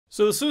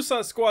So the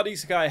Suicide Squad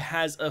Isekai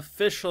has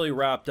officially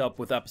wrapped up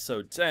with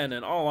episode 10,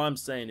 and all I'm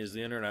saying is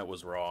the internet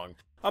was wrong.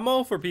 I'm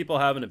all for people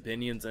having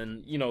opinions,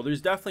 and,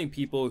 there's definitely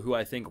people who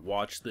I think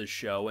watched this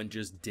show and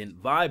just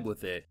didn't vibe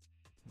with it.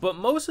 But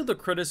most of the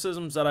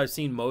criticisms that I've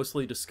seen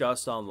mostly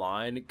discussed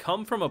online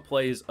come from a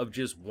place of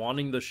just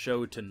wanting the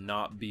show to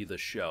not be the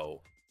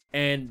show.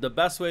 And the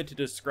best way to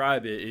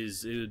describe it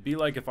is, it would be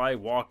like if I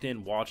walked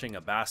in watching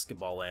a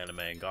basketball anime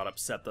and got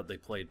upset that they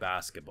played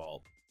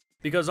basketball.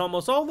 Because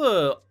almost all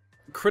the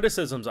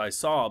criticisms I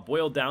saw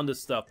boiled down to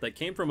stuff that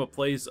came from a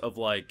place of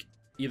like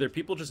either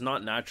people just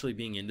not naturally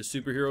being into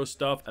superhero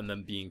stuff and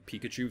then being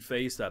Pikachu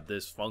faced that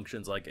this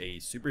functions like a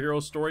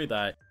superhero story,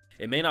 that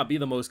it may not be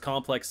the most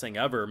complex thing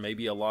ever,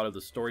 maybe a lot of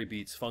the story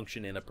beats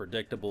function in a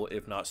predictable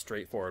if not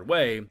straightforward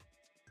way,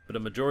 but a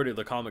majority of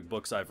the comic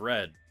books I've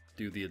read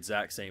do the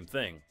exact same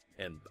thing,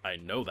 and I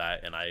know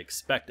that and I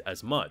expect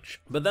as much.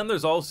 But then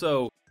there's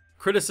also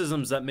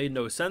criticisms that made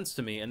no sense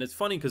to me, and it's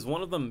funny because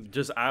one of them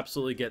just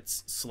absolutely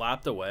gets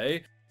slapped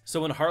away.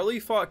 So when Harley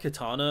fought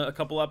Katana a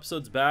couple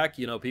episodes back,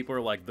 people are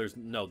like, this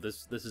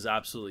is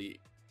absolutely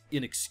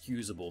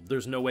inexcusable.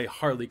 There's no way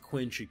Harley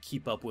Quinn should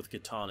keep up with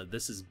Katana.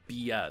 This is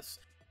BS.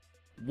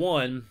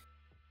 One,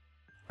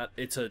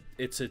 it's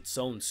its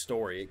own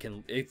story.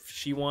 If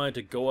she wanted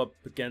to go up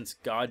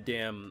against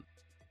goddamn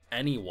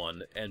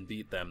anyone and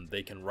beat them,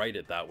 they can write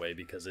it that way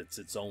because it's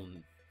its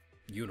own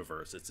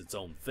universe, it's its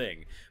own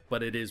thing,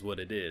 but it is what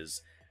it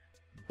is.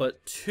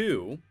 But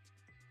two,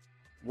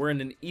 we're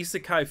in an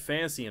isekai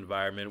fantasy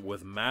environment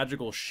with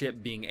magical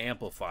shit being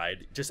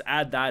amplified. Just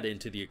add that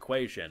into the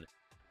equation.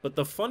 But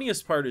the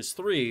funniest part is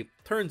three,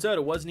 turns out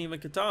it wasn't even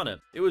Katana,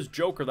 it was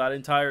Joker that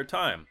entire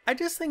time. I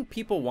just think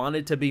people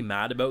wanted to be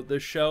mad about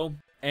this show,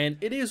 and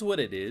it is what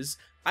it is.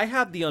 I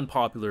have the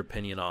unpopular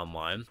opinion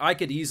online. I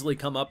could easily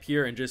come up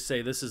here and just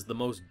say this is the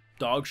most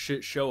dog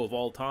shit show of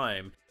all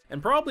time,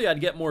 and probably I'd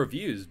get more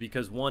views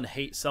because one,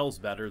 hate sells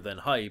better than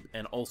hype,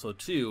 and also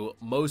two,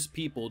 most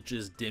people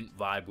just didn't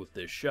vibe with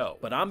this show.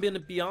 But I'm gonna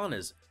be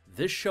honest,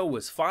 this show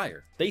was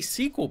fire. They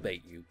sequel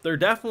bait you. There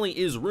definitely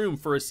is room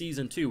for a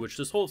season 2, which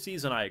this whole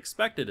season I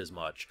expected as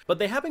much. But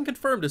they haven't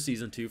confirmed a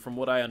season 2 from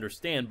what I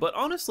understand. But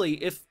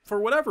honestly, if for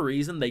whatever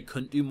reason they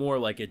couldn't do more,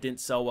 like it didn't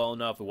sell well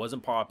enough, it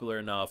wasn't popular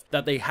enough,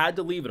 that they had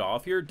to leave it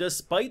off here,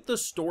 despite the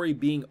story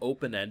being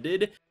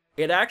open-ended,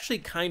 it actually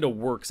kind of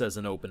works as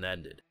an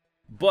open-ended.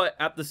 But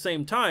at the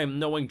same time,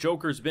 knowing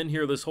Joker's been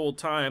here this whole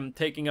time,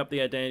 taking up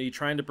the identity,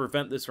 trying to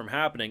prevent this from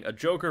happening, a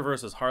Joker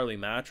versus Harley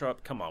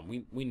matchup, come on,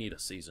 we need a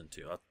season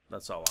 2.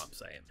 That's all I'm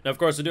saying. Now, of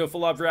course, I do have full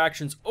live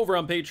reactions over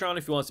on Patreon.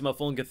 If you want to see my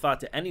full and good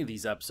thought to any of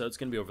these episodes, it's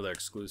going to be over there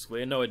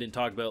exclusively. I know I didn't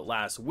talk about it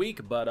last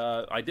week, but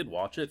I did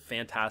watch it.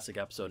 Fantastic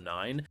episode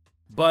 9.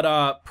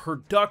 But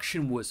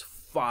production was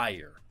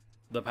fire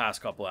the past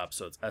couple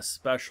episodes,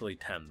 especially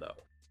 10,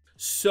 though.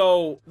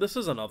 So, this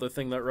is another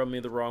thing that rubbed me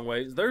the wrong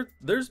way.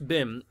 There's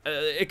been,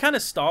 it kind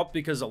of stopped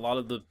because a lot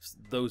of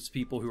those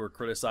people who were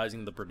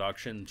criticizing the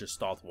production just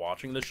stopped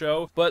watching the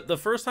show. But the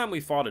first time we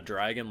fought a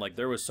dragon, like,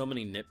 there was so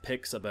many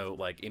nitpicks about,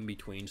 like,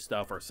 in-between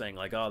stuff or saying,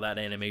 like, oh, that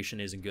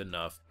animation isn't good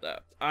enough.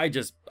 I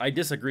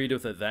disagreed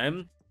with it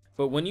then.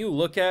 But when you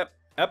look at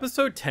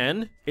episode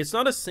 10, it's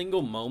not a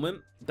single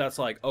moment that's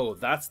like, oh,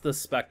 that's the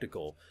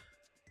spectacle.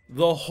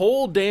 The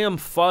whole damn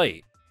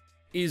fight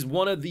is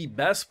one of the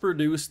best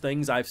produced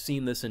things I've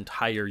seen this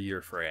entire year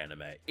for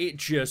anime. It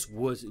just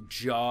was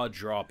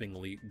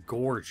jaw-droppingly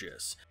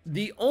gorgeous.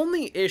 The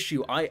only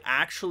issue I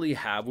actually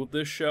have with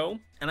this show,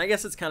 and I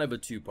guess it's kind of a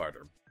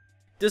two-parter,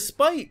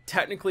 despite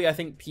technically I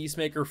think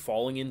Peacemaker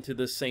falling into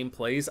the same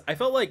place, I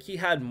felt like he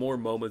had more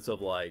moments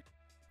of like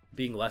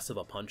being less of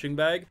a punching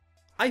bag.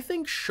 I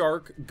think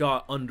Shark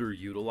got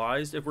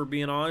underutilized, if we're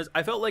being honest.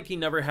 I felt like he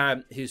never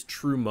had his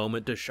true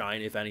moment to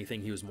shine. If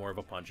anything, he was more of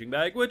a punching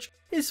bag, which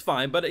is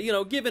fine. But,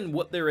 given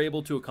what they're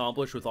able to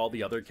accomplish with all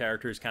the other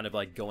characters kind of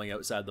like going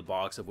outside the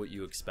box of what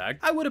you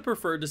expect, I would have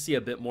preferred to see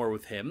a bit more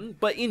with him.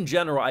 But in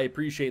general, I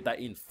appreciate that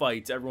in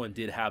fights, everyone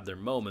did have their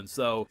moments.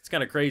 So it's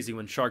kind of crazy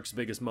when Shark's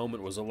biggest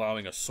moment was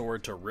allowing a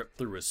sword to rip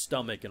through his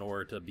stomach in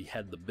order to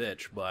behead the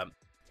bitch. But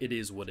it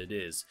is what it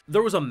is.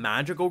 There was a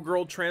magical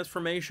girl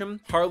transformation.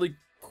 Harley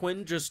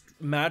Quinn just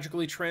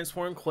magically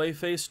transformed,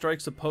 Clayface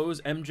strikes a pose,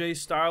 MJ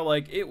style.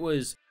 Like, it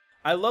was,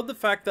 I love the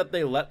fact that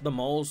they let them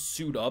all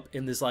suit up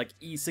in this like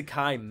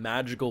isekai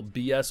magical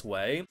BS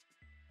way.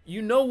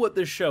 You know what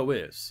this show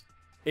is.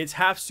 It's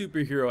half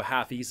superhero,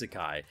 half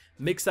isekai.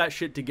 Mix that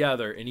shit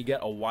together and you get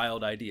a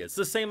wild idea. It's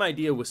the same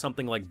idea with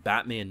something like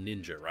Batman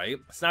Ninja, right?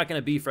 It's not going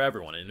to be for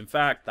everyone, and in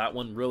fact, that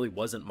one really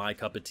wasn't my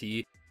cup of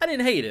tea. I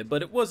didn't hate it,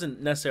 but it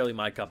wasn't necessarily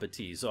my cup of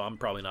tea, so I'm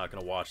probably not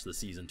going to watch the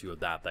season 2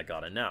 of that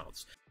got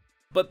announced.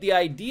 But the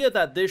idea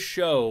that this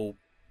show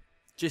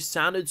just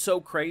sounded so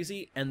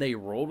crazy and they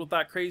rolled with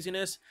that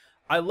craziness,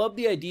 I love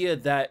the idea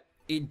that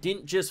it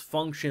didn't just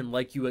function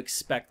like you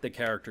expect the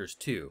characters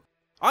to.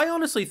 I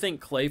honestly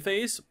think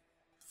Clayface,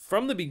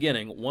 from the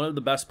beginning, one of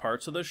the best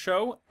parts of the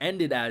show,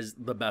 ended as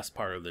the best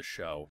part of the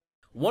show.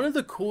 One of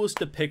the coolest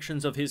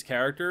depictions of his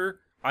character,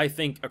 I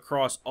think,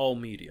 across all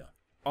media.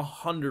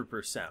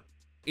 100%.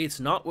 it's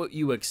not what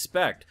you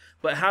expect.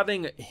 But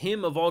having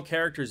him of all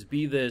characters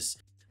be this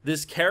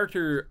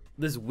character,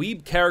 this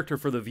weeb character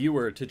for the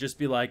viewer to just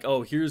be like,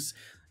 oh, here's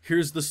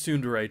the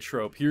tsundere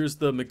trope, here's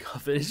the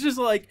MacGuffin. It's just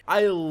like,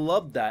 I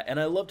loved that, and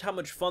I loved how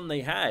much fun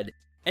they had.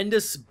 And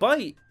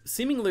despite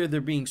seemingly there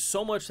being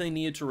so much they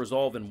needed to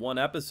resolve in one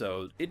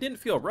episode, it didn't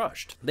feel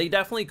rushed. They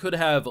definitely could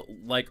have,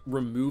 like,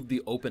 removed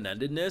the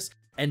open-endedness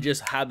and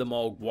just had them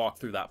all walk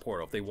through that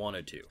portal if they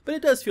wanted to. But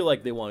it does feel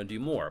like they want to do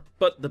more.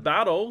 But the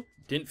battle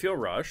didn't feel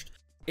rushed.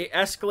 It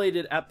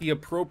escalated at the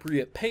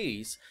appropriate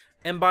pace,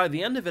 and by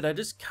the end of it, I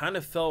just kind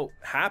of felt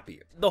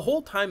happy. The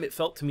whole time it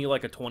felt to me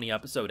like a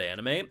 20-episode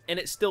anime, and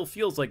it still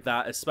feels like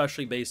that,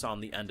 especially based on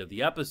the end of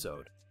the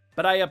episode.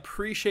 But I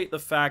appreciate the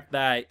fact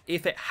that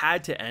if it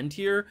had to end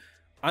here,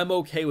 I'm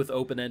okay with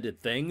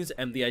open-ended things,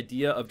 and the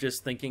idea of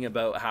just thinking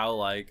about how,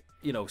 like,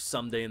 you know,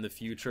 someday in the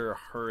future,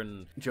 her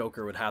and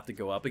Joker would have to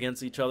go up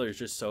against each other is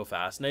just so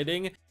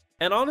fascinating.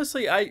 And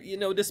honestly,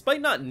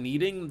 despite not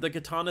needing the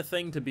katana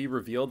thing to be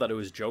revealed that it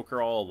was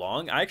Joker all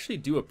along, I actually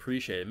do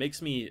appreciate it. It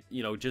makes me,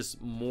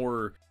 just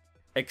more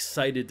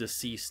excited to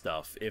see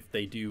stuff if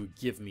they do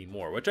give me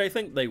more, which I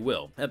think they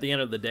will. At the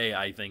end of the day,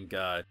 I think,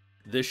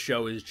 this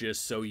show is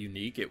just so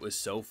unique, it was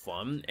so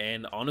fun,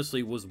 and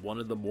honestly was one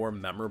of the more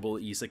memorable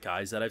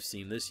isekais that I've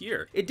seen this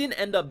year. It didn't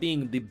end up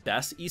being the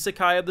best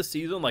isekai of the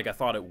season like I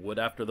thought it would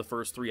after the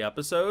first 3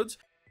 episodes,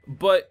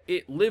 but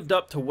it lived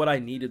up to what I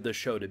needed the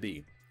show to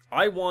be.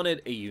 I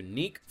wanted a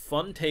unique,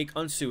 fun take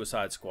on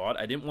Suicide Squad.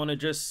 I didn't want to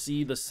just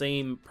see the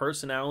same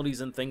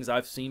personalities and things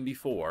I've seen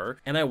before,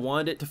 and I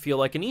wanted it to feel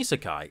like an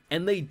isekai,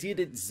 and they did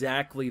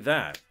exactly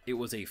that. It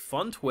was a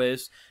fun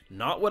twist,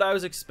 not what I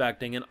was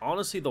expecting, and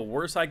honestly the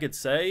worst I could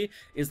say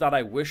is that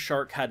I wish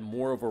Shark had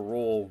more of a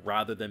role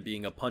rather than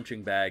being a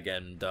punching bag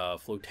and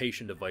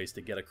flotation device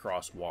to get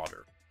across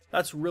water.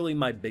 That's really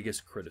my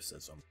biggest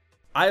criticism.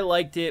 I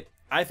liked it.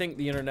 I think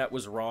the internet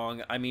was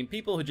wrong. I mean,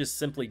 people who just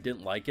simply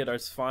didn't like it are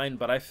fine,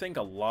 but I think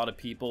a lot of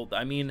people,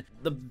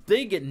 the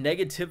big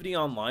negativity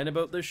online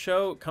about this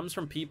show comes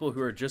from people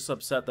who are just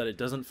upset that it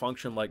doesn't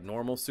function like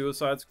normal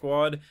Suicide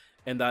Squad,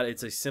 and that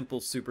it's a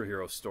simple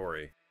superhero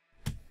story.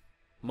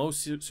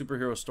 Most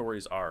superhero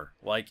stories are.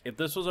 Like, if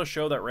this was a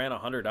show that ran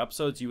 100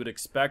 episodes, you would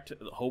expect,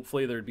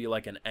 hopefully, there'd be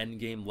like an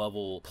endgame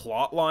level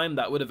plot line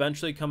that would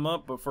eventually come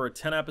up, but for a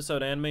 10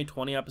 episode anime,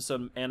 20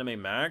 episode anime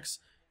max,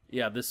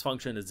 yeah, this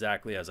functioned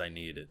exactly as I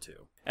needed it to.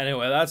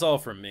 Anyway, that's all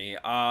from me.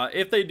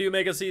 If they do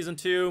make a season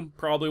 2,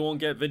 probably won't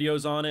get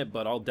videos on it,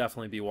 but I'll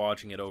definitely be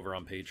watching it over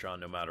on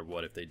Patreon no matter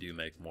what if they do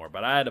make more.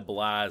 But I had a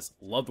blast.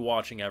 Loved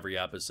watching every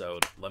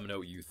episode. Let me know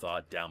what you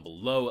thought down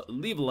below.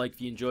 Leave a like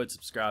if you enjoyed.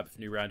 Subscribe if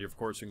you're new around here. Of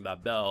course, ring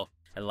that bell.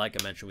 And like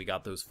I mentioned, we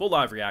got those full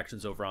live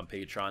reactions over on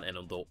Patreon, and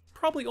they'll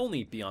probably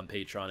only be on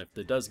Patreon if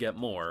it does get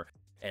more.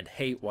 And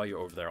hey, while you're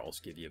over there, I'll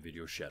also give you a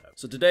video shout out.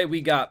 So today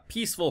we got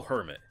Peaceful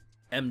Hermit,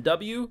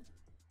 MW,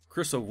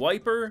 Chrysa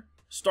Viper,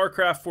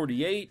 StarCraft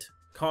 48,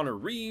 Connor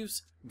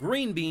Reeves,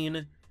 Green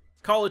Bean,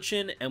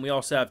 Colachin, and we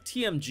also have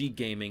TMG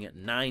Gaming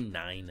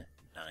 999.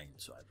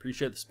 So I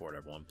appreciate the support,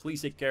 everyone.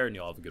 Please take care, and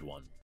you all have a good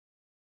one.